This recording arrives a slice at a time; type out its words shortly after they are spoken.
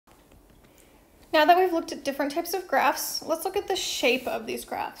Now that we've looked at different types of graphs, let's look at the shape of these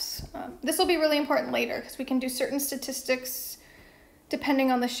graphs. This will be really important later because we can do certain statistics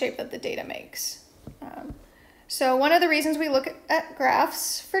depending on the shape that the data makes. So one of the reasons we look at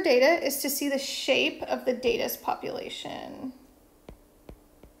graphs for data is to see the shape of the data's population.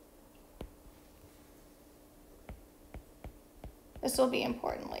 This will be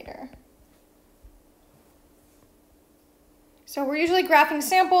important later. So we're usually graphing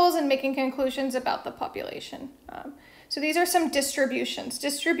samples and making conclusions about the population. So these are some distributions.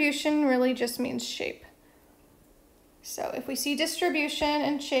 Distribution really just means shape. So if we see distribution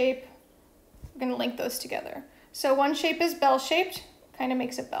and shape, we're going to link those together. So one shape is bell-shaped, kind of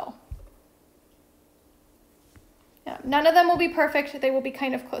makes a bell. None of them will be perfect. They will be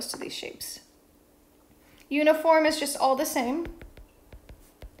kind of close to these shapes. Uniform is just all the same.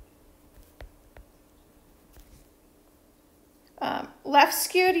 Left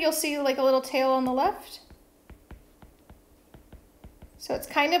skewed, you'll see like a little tail on the left. So it's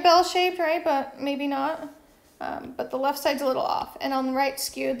kind of bell-shaped, right? But maybe not. But the left side's a little off. And on the right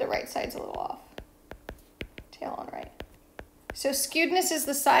skewed, the right side's a little off. Tail on right. So skewedness is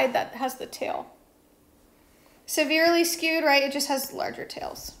the side that has the tail. Severely skewed, right? It just has larger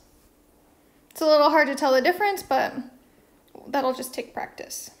tails. It's a little hard to tell the difference, but that'll just take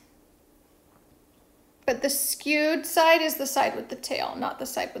practice. But the skewed side is the side with the tail, not the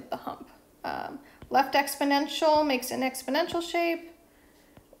side with the hump. Left exponential makes an exponential shape,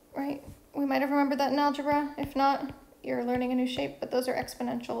 right? We might have remembered that in algebra. If not, you're learning a new shape, but those are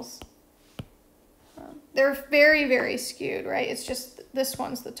exponentials. They're very, very skewed, right? It's just this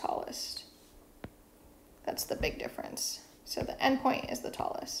one's the tallest. That's the big difference. So the endpoint is the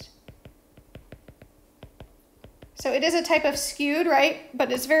tallest. So it is a type of skewed, right?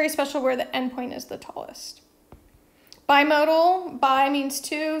 But it's very special where the endpoint is the tallest. Bimodal, bi means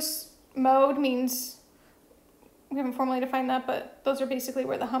two, mode means, we haven't formally defined that, but those are basically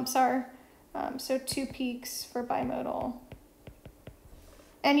where the humps are. So two peaks for bimodal.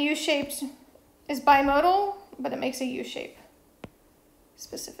 And U-shaped is bimodal, but it makes a U shape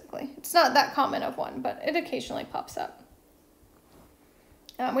specifically. It's not that common of one, but it occasionally pops up.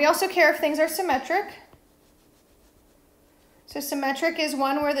 We also care if things are symmetric. So symmetric is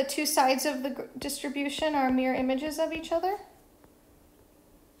one where the two sides of the distribution are mirror images of each other.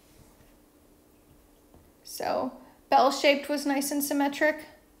 So bell-shaped was nice and symmetric.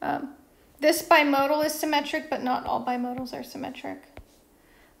 This bimodal is symmetric, but not all bimodals are symmetric.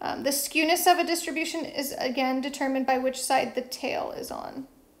 The skewness of a distribution is again determined by which side the tail is on.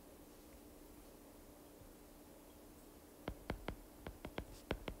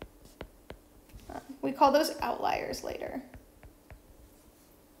 We call those outliers later.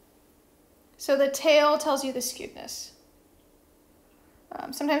 So the tail tells you the skewedness.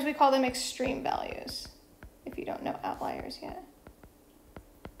 Sometimes we call them extreme values if you don't know outliers yet.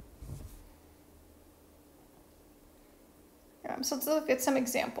 So let's look at some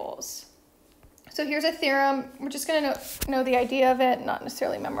examples. So here's a theorem. We're just going to know the idea of it, not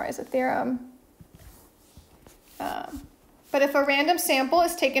necessarily memorize a theorem. But if a random sample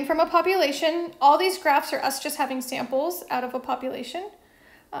is taken from a population, all these graphs are us just having samples out of a population.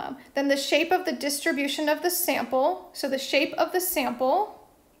 Then the shape of the distribution of the sample, so the shape of the sample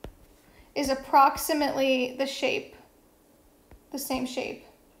is approximately the same shape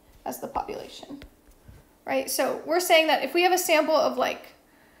as the population, right? So we're saying that if we have a sample of like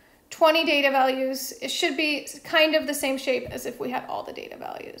 20 data values, it should be kind of the same shape as if we had all the data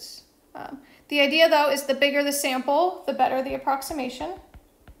values. The idea though is the bigger the sample, the better the approximation.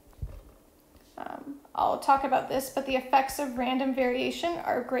 I'll talk about this, but the effects of random variation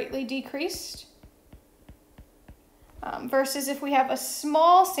are greatly decreased. Versus if we have a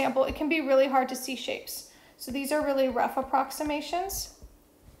small sample, it can be really hard to see shapes. So these are really rough approximations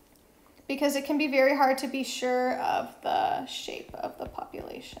because it can be very hard to be sure of the shape of the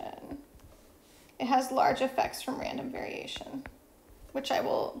population. It has large effects from random variation, which I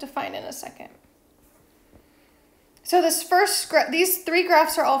will define in a second. So these three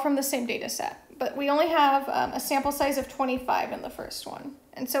graphs are all from the same data set. But we only have a sample size of 25 in the first one.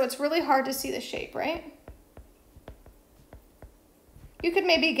 And so it's really hard to see the shape, right? You could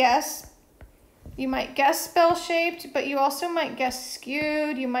maybe guess. You might guess bell-shaped, but you also might guess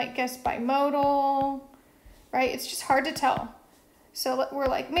skewed. You might guess bimodal, right? It's just hard to tell. So we're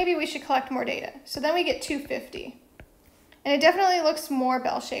like, maybe we should collect more data. So then we get 250. And it definitely looks more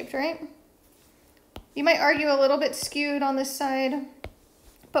bell-shaped, right? You might argue a little bit skewed on this side,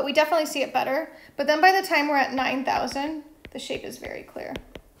 but we definitely see it better. But then by the time we're at 9,000, the shape is very clear.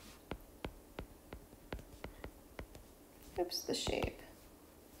 Oops, the shape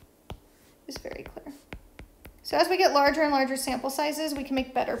is very clear. So as we get larger and larger sample sizes, we can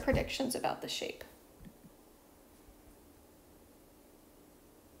make better predictions about the shape.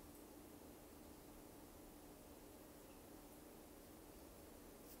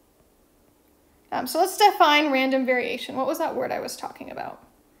 So let's define random variation. What was that word I was talking about?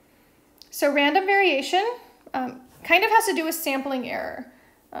 So random variation kind of has to do with sampling error,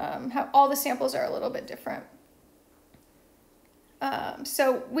 how all the samples are a little bit different.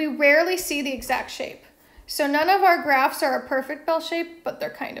 So we rarely see the exact shape. So none of our graphs are a perfect bell shape, but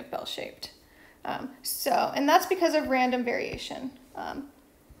they're kind of bell shaped. And that's because of random variation.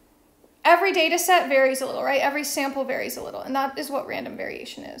 Every data set varies a little, right? Every sample varies a little, and that is what random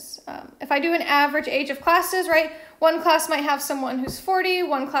variation is. If I do an average age of classes, right, one class might have someone who's 40,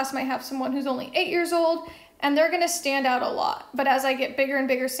 one class might have someone who's only 8 years old, and they're going to stand out a lot. But as I get bigger and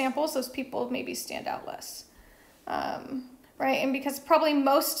bigger samples, those people maybe stand out less, right? And because probably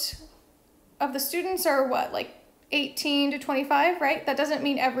most of the students are what, like 18 to 25, right? That doesn't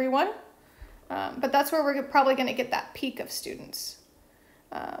mean everyone, but that's where we're probably going to get that peak of students.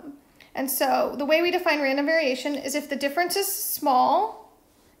 And so the way we define random variation is if the difference is small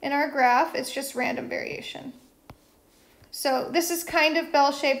in our graph, it's just random variation. So this is kind of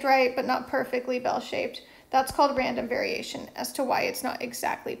bell-shaped, right, but not perfectly bell-shaped. That's called random variation as to why it's not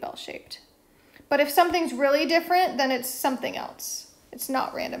exactly bell-shaped. But if something's really different, then it's something else. It's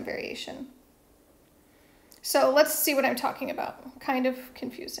not random variation. So let's see what I'm talking about. Kind of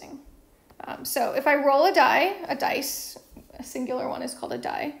confusing. So if I roll a dice, a singular one is called a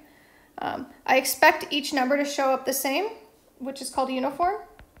die, I expect each number to show up the same, which is called uniform.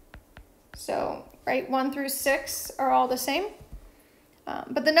 So, right, 1 through 6 are all the same.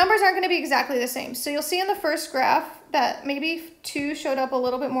 But the numbers aren't going to be exactly the same. So you'll see in the first graph that maybe 2 showed up a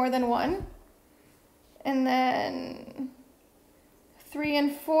little bit more than 1. And then 3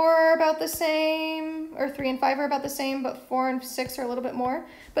 and 4 are about the same, or 3 and 5 are about the same, but 4 and 6 are a little bit more.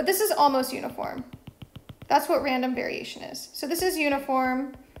 But this is almost uniform. That's what random variation is. So this is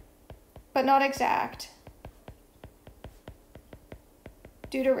uniform, but not exact,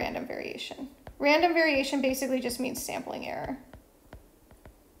 due to random variation. Random variation basically just means sampling error.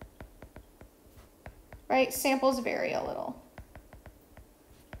 Right? Samples vary a little.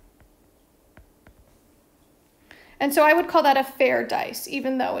 And so I would call that a fair dice,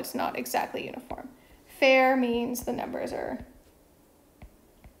 even though it's not exactly uniform. Fair means the numbers are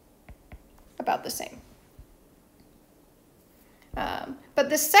about the same. But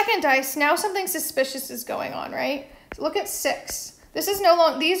the second dice, now something suspicious is going on, right? So look at 6. This is no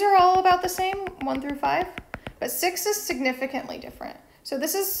longer, these are all about the same, 1 through 5, but 6 is significantly different. So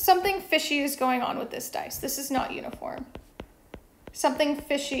this is something fishy is going on with this dice. This is not uniform. Something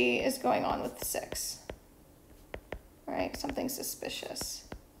fishy is going on with 6, right? Something suspicious.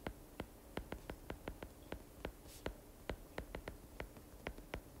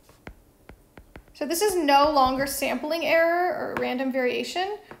 So this is no longer sampling error or random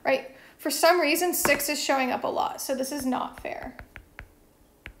variation, right? For some reason, 6 is showing up a lot, so this is not fair.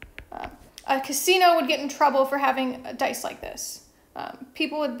 A casino would get in trouble for having a dice like this.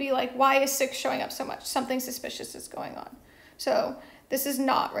 People would be like, why is 6 showing up so much? Something suspicious is going on. So this is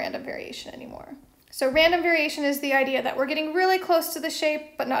not random variation anymore. So random variation is the idea that we're getting really close to the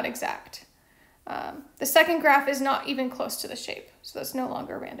shape, but not exact. The second graph is not even close to the shape, so that's no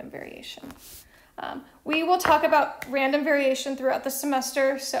longer random variation. We will talk about random variation throughout the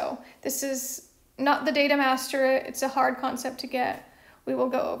semester, so this is not the data master, it's a hard concept to get. We will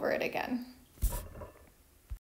go over it again.